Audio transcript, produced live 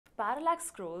Parallax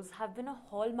scrolls have been a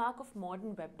hallmark of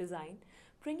modern web design,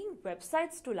 bringing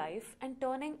websites to life and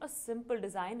turning a simple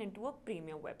design into a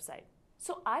premium website.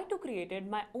 So I too created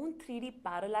my own 3D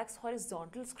parallax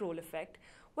horizontal scroll effect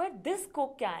where this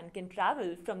Coke can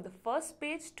travel from the first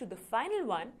page to the final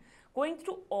one, going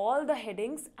through all the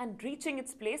headings and reaching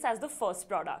its place as the first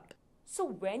product. So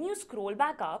when you scroll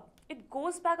back up, it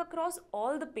goes back across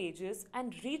all the pages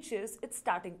and reaches its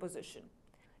starting position.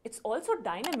 It's also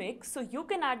dynamic, so you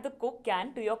can add the Coke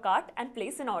can to your cart and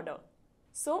place an order.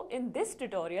 So in this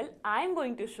tutorial, I'm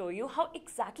going to show you how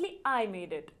exactly I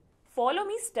made it. Follow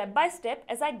me step by step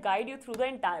as I guide you through the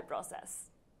entire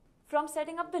process. From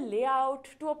setting up the layout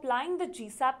to applying the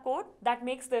GSAP code that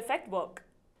makes the effect work.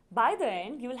 By the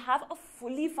end, you will have a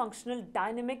fully functional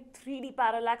dynamic 3D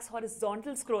parallax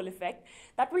horizontal scroll effect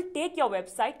that will take your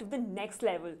website to the next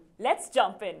level. Let's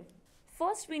jump in.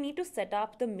 First, we need to set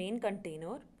up the main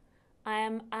container. I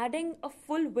am adding a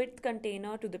full width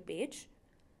container to the page.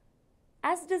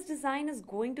 As this design is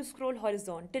going to scroll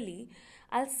horizontally,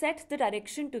 I'll set the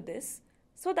direction to this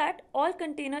so that all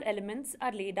container elements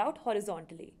are laid out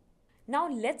horizontally. Now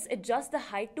let's adjust the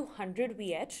height to 100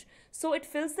 VH so it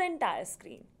fills the entire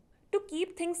screen. To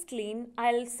keep things clean,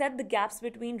 I'll set the gaps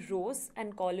between rows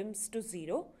and columns to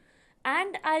 0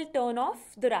 and I'll turn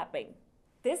off the wrapping.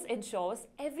 This ensures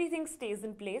everything stays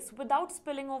in place without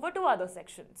spilling over to other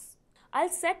sections. I'll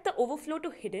set the overflow to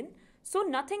hidden so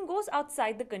nothing goes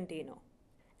outside the container.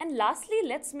 And lastly,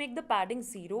 let's make the padding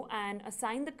 0 and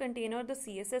assign the container the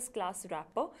CSS class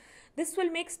wrapper. This will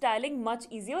make styling much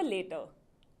easier later.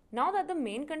 Now that the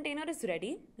main container is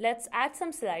ready, let's add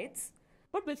some slides.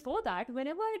 But before that,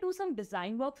 whenever I do some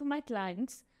design work for my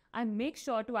clients, I make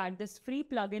sure to add this free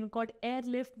plugin called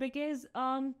Airlift because,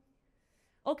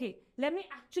 okay, let me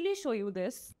actually show you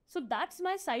this. So that's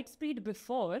my site speed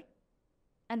before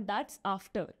and that's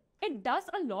after. It does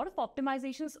a lot of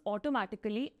optimizations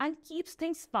automatically and keeps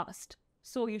things fast.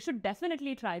 So you should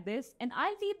definitely try this and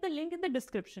I'll leave the link in the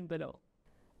description below.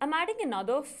 I'm adding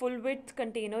another full width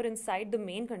container inside the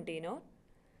main container.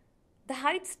 The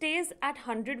height stays at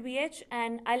 100 VH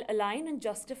and I'll align and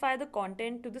justify the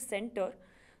content to the center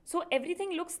so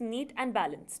everything looks neat and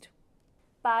balanced.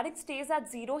 Padding stays at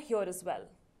 0 here as well.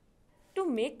 To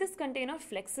make this container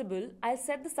flexible, I'll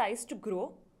set the size to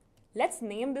grow. Let's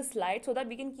name this slide so that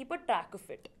we can keep a track of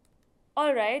it.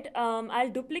 Alright, I'll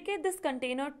duplicate this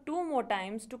container 2 more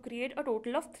times to create a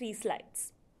total of 3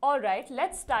 slides. Alright,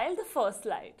 let's style the first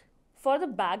slide. For the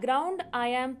background, I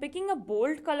am picking a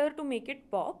bold color to make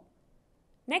it pop.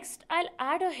 Next, I'll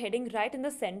add a heading right in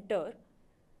the center.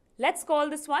 Let's call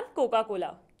this one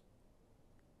Coca-Cola.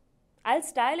 I'll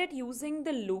style it using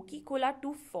the Loki Cola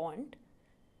 2 font.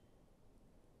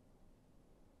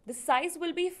 The size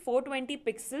will be 420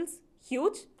 pixels,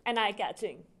 huge and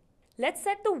eye-catching. Let's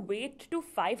set the weight to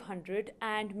 500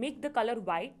 and make the color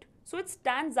white so it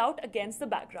stands out against the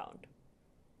background.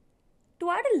 To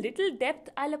add a little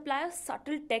depth, I'll apply a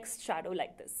subtle text shadow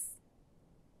like this.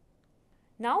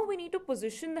 Now we need to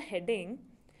position the heading.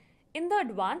 In the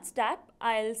Advanced tab,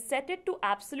 I'll set it to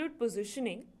absolute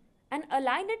positioning and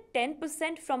align it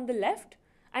 10% from the left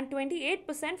and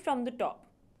 28% from the top.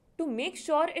 To make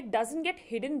sure it doesn't get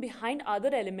hidden behind other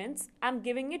elements, I'm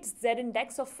giving it Z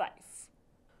index of 5.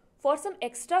 For some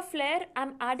extra flair,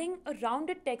 I'm adding a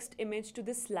rounded text image to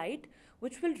this slide,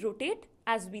 which will rotate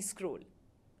as we scroll.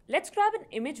 Let's grab an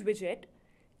image widget,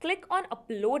 click on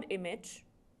Upload Image,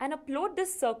 and upload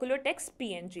this circular text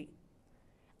PNG.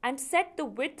 And set the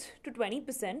width to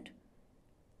 20%.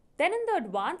 Then in the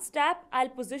Advanced tab, I'll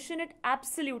position it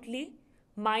absolutely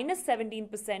minus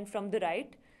 17% from the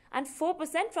right and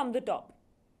 4% from the top.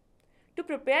 To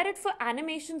prepare it for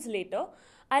animations later,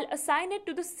 I'll assign it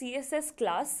to the CSS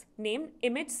class named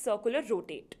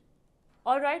ImageCircularRotate.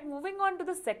 Alright, moving on to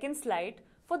the second slide.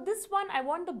 For this one, I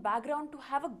want the background to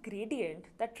have a gradient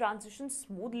that transitions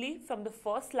smoothly from the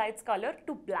first slide's color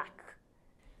to black.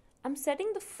 I'm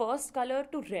setting the first color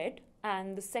to red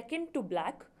and the second to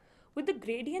black, with the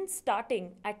gradient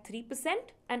starting at 3%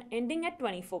 and ending at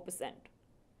 24%.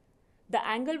 The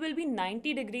angle will be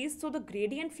 90 degrees so the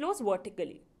gradient flows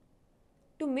vertically.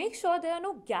 To make sure there are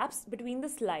no gaps between the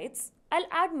slides, I'll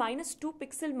add -2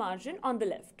 pixel margin on the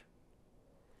left.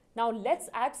 Now let's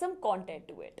add some content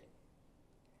to it.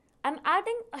 I'm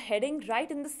adding a heading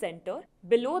right in the center.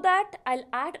 Below that, I'll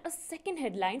add a second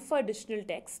headline for additional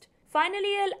text.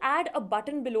 Finally, I'll add a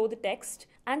button below the text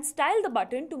and style the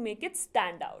button to make it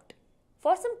stand out.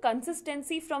 For some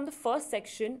consistency from the first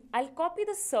section, I'll copy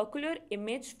the circular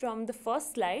image from the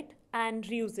first slide and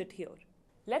reuse it here.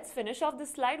 Let's finish off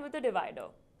this slide with a divider.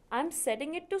 I'm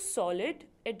setting it to solid,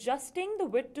 adjusting the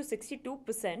width to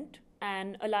 62%.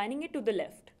 and aligning it to the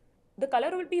left. The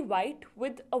color will be white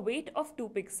with a weight of 2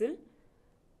 pixels.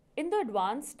 In the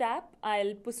Advanced tab,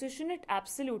 I'll position it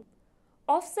absolute,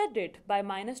 offset it by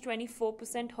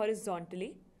 -24%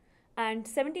 horizontally and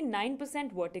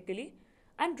 79% vertically,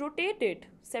 and rotate it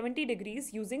 70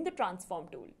 degrees using the transform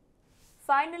tool.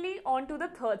 Finally, on to the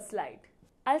third slide.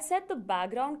 I'll set the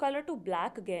background color to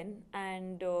black again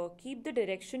and keep the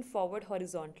direction forward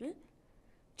horizontal.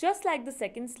 Just like the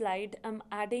second slide, I'm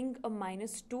adding a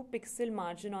 -2 pixel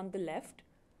margin on the left.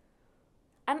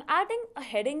 I'm adding a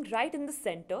heading right in the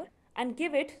center and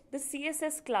give it the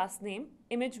CSS class name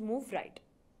image move right.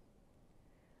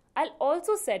 I'll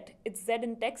also set its Z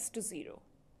index to 0.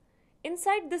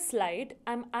 Inside this slide,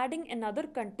 I'm adding another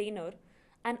container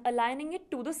and aligning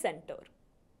it to the center.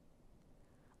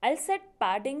 I'll set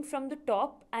padding from the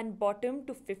top and bottom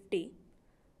to 50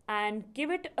 and give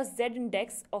it a Z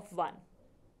index of 1.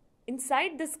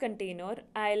 Inside this container,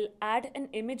 I'll add an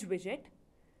image widget,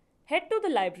 head to the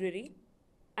library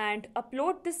and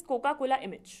upload this Coca-Cola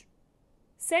image.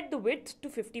 Set the width to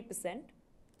 50%.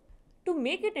 To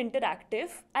make it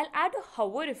interactive, I'll add a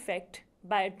hover effect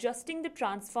by adjusting the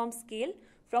transform scale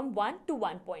from 1 to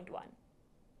 1.1.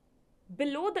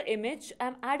 Below the image,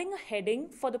 I'm adding a heading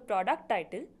for the product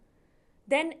title,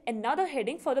 then another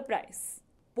heading for the price.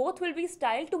 Both will be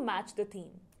styled to match the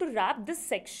theme. To wrap this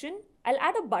section, I'll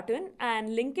add a button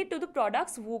and link it to the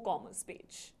product's WooCommerce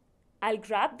page. I'll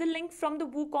grab the link from the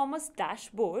WooCommerce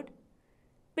dashboard,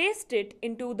 paste it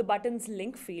into the button's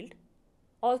link field.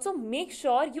 Also, make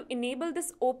sure you enable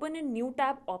this Open in New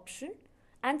tab option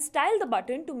and style the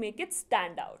button to make it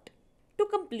stand out. To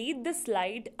complete this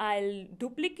slide, I'll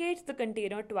duplicate the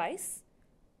container twice,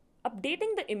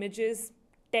 updating the images,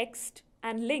 text,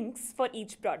 and links for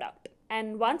each product.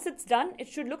 And once it's done, it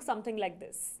should look something like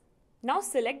this. Now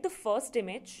select the first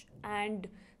image and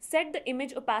set the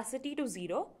image opacity to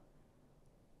 0.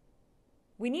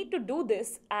 We need to do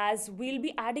this as we'll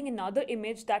be adding another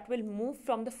image that will move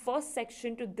from the first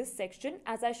section to this section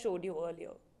as I showed you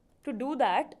earlier. To do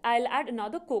that, I'll add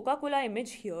another Coca-Cola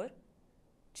image here,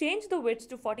 change the width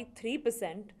to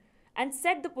 43% and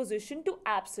set the position to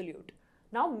absolute.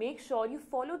 Now make sure you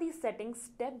follow these settings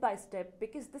step by step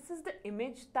because this is the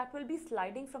image that will be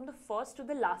sliding from the first to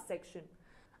the last section.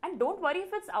 And don't worry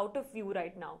if it's out of view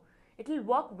right now. It will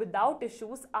work without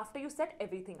issues after you set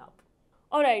everything up.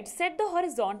 Alright, set the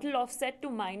horizontal offset to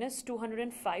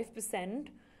 -205%,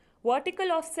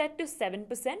 vertical offset to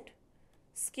 7%,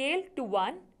 scale to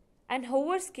 1 and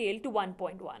hover scale to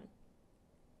 1.1.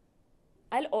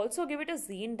 I'll also give it a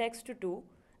Z index to 2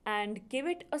 and give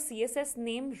it a CSS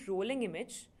name rolling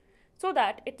image so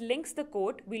that it links the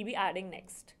code we'll be adding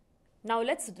next. Now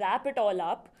let's wrap it all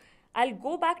up. I'll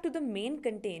go back to the main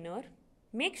container,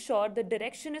 make sure the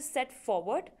direction is set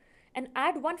forward and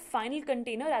add one final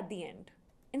container at the end.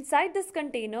 Inside this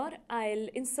container, I'll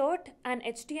insert an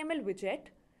HTML widget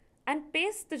and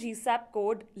paste the GSAP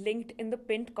code linked in the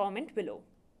pinned comment below.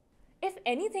 If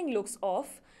anything looks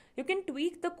off, you can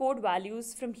tweak the code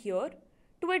values from here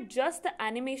to adjust the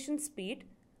animation speed,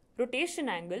 rotation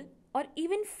angle, or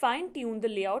even fine-tune the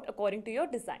layout according to your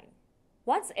design.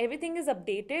 Once everything is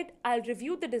updated, I'll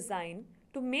review the design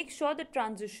to make sure the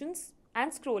transitions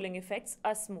and scrolling effects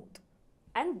are smooth.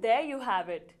 And there you have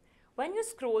it. When you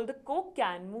scroll, the Coke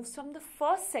can moves from the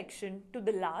first section to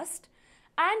the last,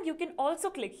 and you can also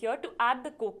click here to add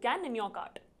the Coke can in your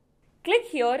cart. Click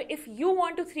here if you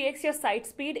want to 3x your site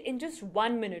speed in just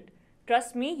 1 minute.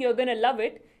 Trust me, you're gonna love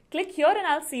it. Click here and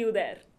I'll see you there.